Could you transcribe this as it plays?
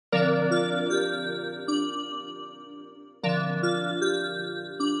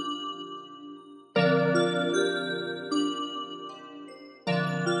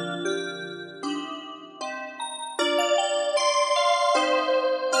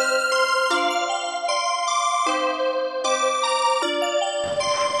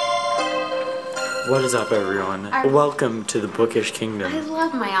What is up, everyone? Welcome to the Bookish Kingdom. I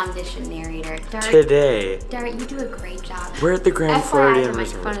love my omniscient narrator. Dart, Today, Dart, you do a great job. We're at the Grand Floridian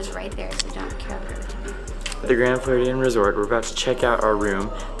Resort. My phone is right there, so don't care about it. At the Grand Floridian Resort, we're about to check out our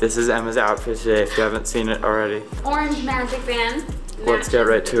room. This is Emma's outfit today, if you haven't seen it already. Orange magic band. Let's get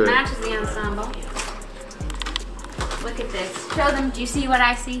right to it. Matches the ensemble. Look at this. Show them. Do you see what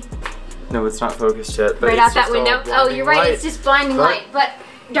I see? No, it's not focused yet. But right out that window. Oh, you're right. Light. It's just blinding light. But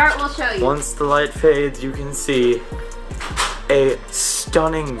Dart will show you. Once the light fades, you can see a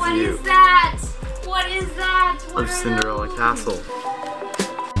stunning view. What is that? What is that? What of Cinderella Castle.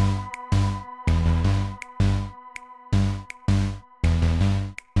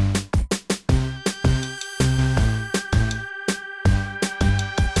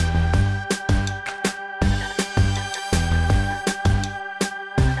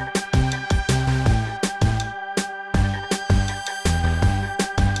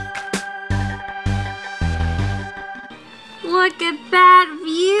 Look at that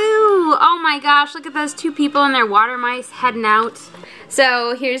view! Oh my gosh, look at those two people and their water mice heading out.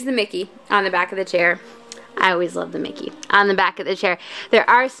 So here's the Mickey on the back of the chair. I always love the Mickey on the back of the chair. There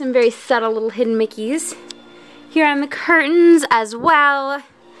are some very subtle little hidden Mickeys here on the curtains as well.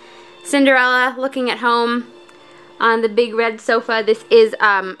 Cinderella looking at home on the big red sofa. This is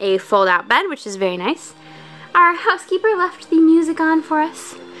a fold-out bed, which is very nice. Our housekeeper left the music on for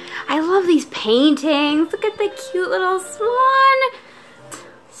us. I love these paintings. Look at the cute little swan.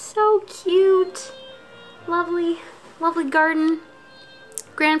 So cute. Lovely, lovely garden.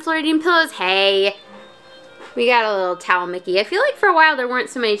 Grand Floridian pillows. Hey, we got a little towel Mickey. I feel like for a while there weren't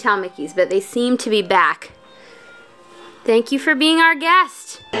so many towel Mickeys, but they seem to be back. Thank you for being our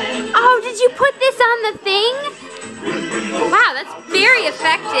guest. Oh, did you put this on the thing? Wow, that's very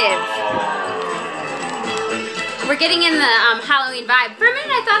effective. We're getting in the Halloween vibe. For a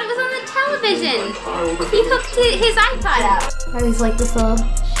minute I thought it was on the television. He hooked his iPod up. I always like this little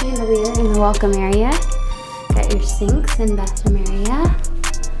chandelier in the welcome area. Got your sinks and bathroom area.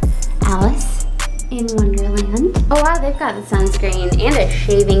 Alice in Wonderland. Oh wow, they've got the sunscreen and a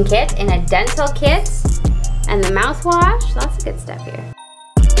shaving kit and a dental kit and the mouthwash. Lots of good stuff here.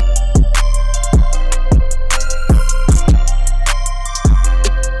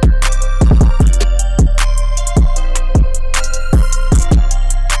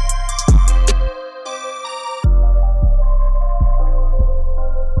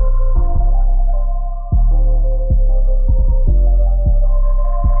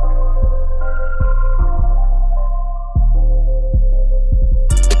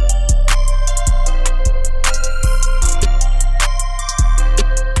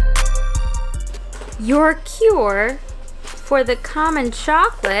 Your cure for the common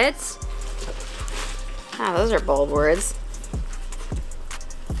chocolate. Ah, those are bold words.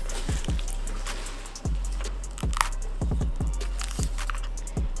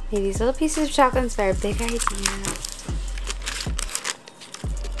 Hey, these little pieces of chocolate inspire big ideas.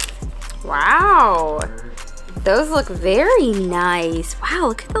 Wow, those look very nice. Wow,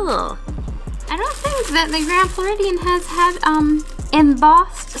 look at the little. I don't think that the Grand Floridian has had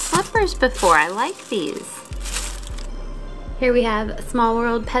embossed slippers before. I like these. Here we have a Small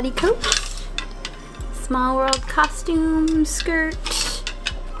World petticoat, Small World costume skirt.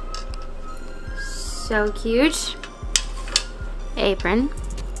 So cute. Apron.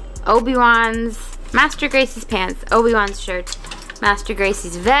 Obi-Wan's, Master Gracie's pants, Obi-Wan's shirt, Master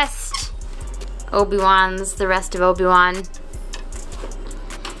Gracie's vest, Obi-Wan's, the rest of Obi-Wan.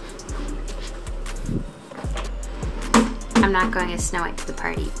 I'm not going as Snow White to the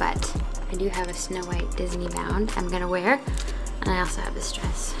party, but I do have a Snow White Disney bound I'm gonna wear, and I also have this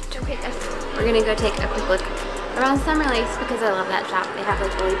dress. Okay, we're gonna go take a quick look around Summer Lakes because I love that shop. They have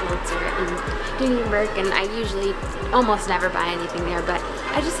like Lily Pulitzer and Dungenberg, and I usually almost never buy anything there, but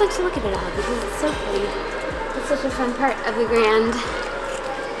I just like to look at it all because it's so pretty. It's such a fun part of the Grand.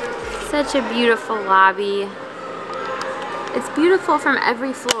 Such a beautiful lobby. It's beautiful from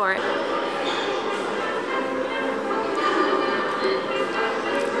every floor.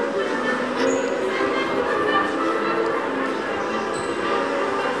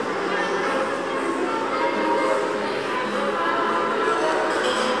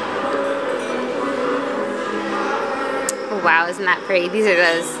 Wow, isn't that pretty? These are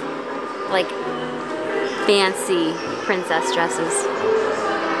those, like, fancy princess dresses.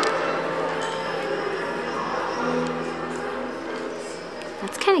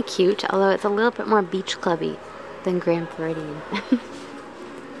 That's kind of cute, although it's a little bit more beach clubby than Grand Floridian.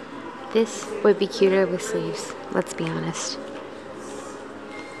 This would be cuter with sleeves, let's be honest.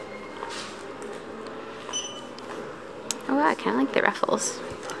 Oh wow, I kind of like the ruffles.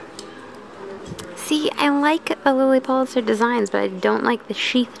 See, I like the Lily Pulitzer designs, but I don't like the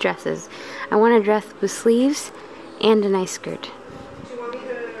sheath dresses. I want a dress with sleeves and a nice skirt. Do you want me to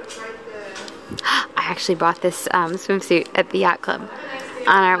write the... I actually bought this swimsuit at the yacht club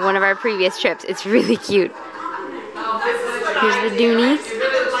on one of our previous trips. It's really cute. Here's the Dooney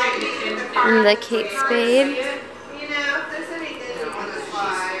and the Kate Spade. You know, if there's anything you want to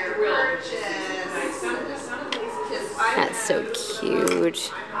buy or purchase, just That's so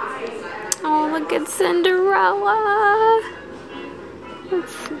cute. Oh, look at Cinderella.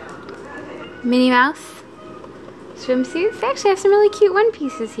 That's Minnie Mouse swimsuits. They actually have some really cute one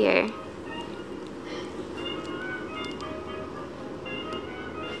pieces here.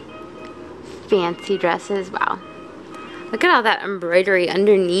 Fancy dresses. Wow. Look at all that embroidery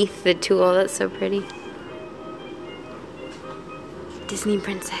underneath the tulle. That's so pretty. Disney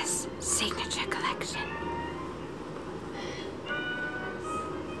Princess Signature Collection.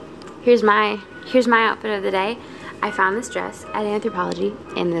 Here's my outfit of the day. I found this dress at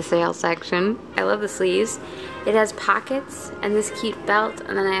Anthropologie in the sale section. I love the sleeves. It has pockets and this cute belt,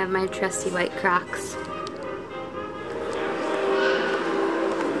 and then I have my trusty white Crocs.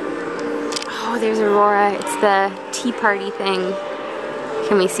 Oh, there's Aurora. It's the tea party thing.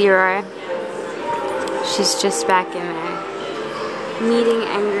 Can we see Aurora? She's just back in there. Meeting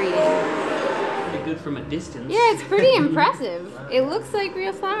and greeting. Pretty good from a distance. Yeah, it's pretty impressive. It looks like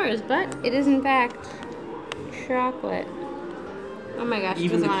real flowers, but it is in fact chocolate. Oh my gosh,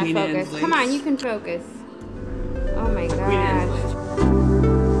 Even doesn't want to the Queen focus. Anne's Come on, lace. you can focus. Oh my Queen Anne's gosh. lace.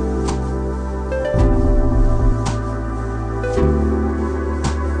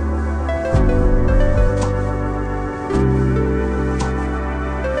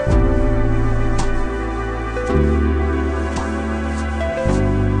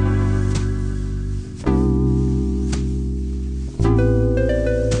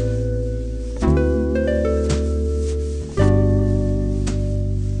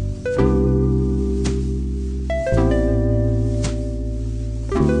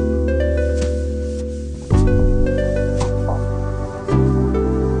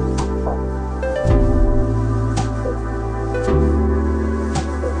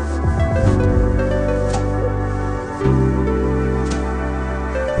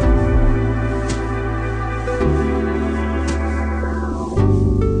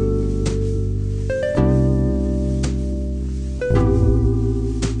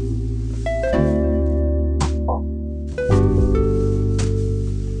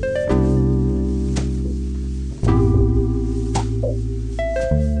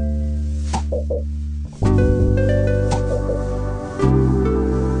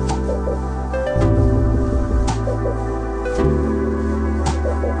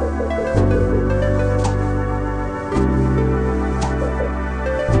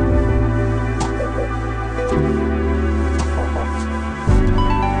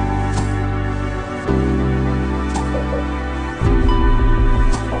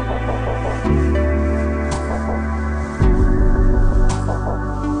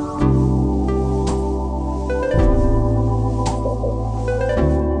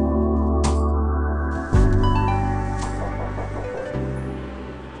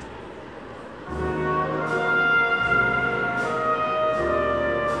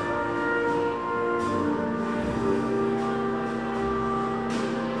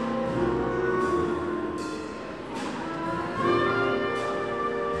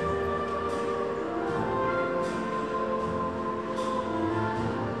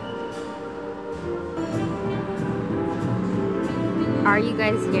 Are you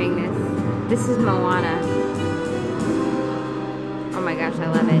guys hearing this? This is Moana. Oh my gosh, I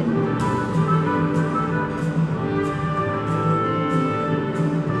love it.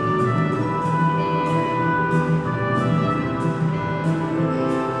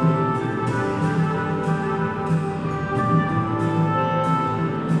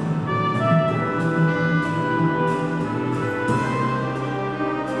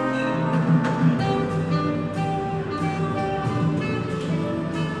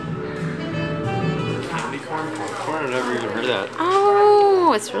 I've never even heard of that.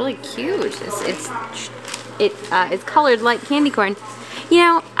 Oh, it's really cute. It's colored like candy corn. You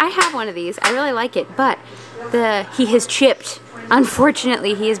know, I have one of these. I really like it, but he has chipped.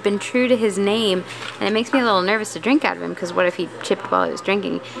 Unfortunately, he has been true to his name, and it makes me a little nervous to drink out of him, because what if he chipped while he was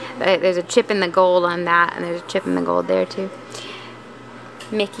drinking? There's a chip in the gold on that, and there's a chip in the gold there, too.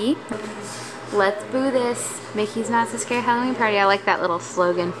 Mickey. Let's boo this. Mickey's Not So Scary Halloween Party. I like that little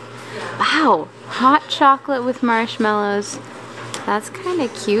slogan. Wow, hot chocolate with marshmallows. That's kind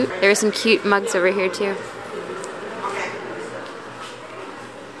of cute. There are some cute mugs over here too.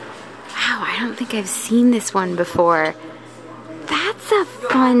 Wow, I don't think I've seen this one before. That's a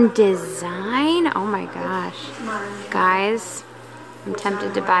fun design. Oh my gosh. Guys, I'm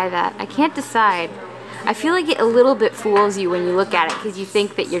tempted to buy that. I can't decide. I feel like it a little bit fools you when you look at it because you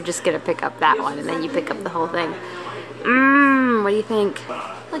think that you're just going to pick up that one and then you pick up the whole thing. What do you think?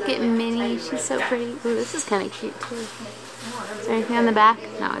 Look at Minnie. She's so pretty. Ooh, this is kind of cute too. Is there anything on the back?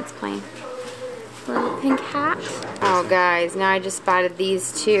 No, it's plain. Little pink hat. Oh guys, now I just spotted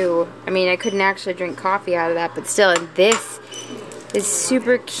these two. I mean, I couldn't actually drink coffee out of that, but still, and this is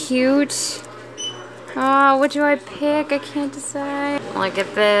super cute. Oh, what do I pick? I can't decide. Look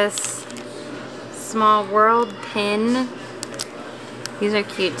at this. Small world pin. These are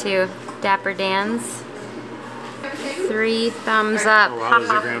cute too. Dapper Dan's. 3 thumbs up. Oh wow, there's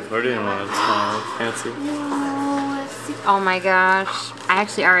a Grand Floridian one. It's fancy. Oh my gosh. I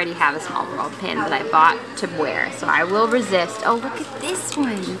actually already have a small world pin that I bought to wear, so I will resist. Oh, look at this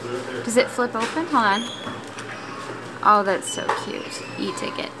one. Does it flip open? Hold on. Oh, that's so cute.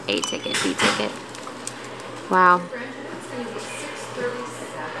 E-ticket, A-ticket, B-ticket. Wow.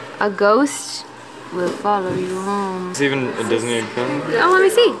 A ghost will follow you home. It's even a Disney pin? Oh, let me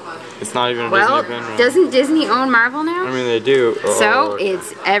see. It's not even a Well, Disney pin. Right? Doesn't Disney own Marvel now? I mean, they do. So,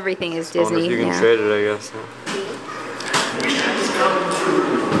 it's everything is I wonder Disney. if you can Yeah. trade it, I guess.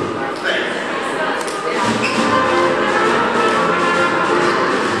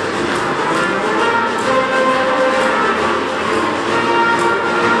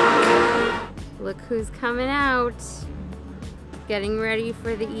 Look who's coming out. Getting ready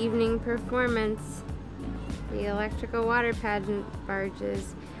for the evening performance. The electrical water pageant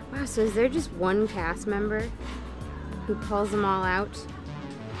barges. Wow, so is there just one cast member who pulls them all out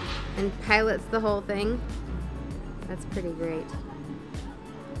and pilots the whole thing? That's pretty great.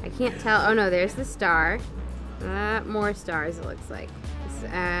 I can't tell. Oh no, there's the star. More stars it looks like.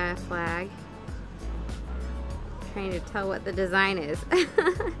 This flag. Trying to tell what the design is.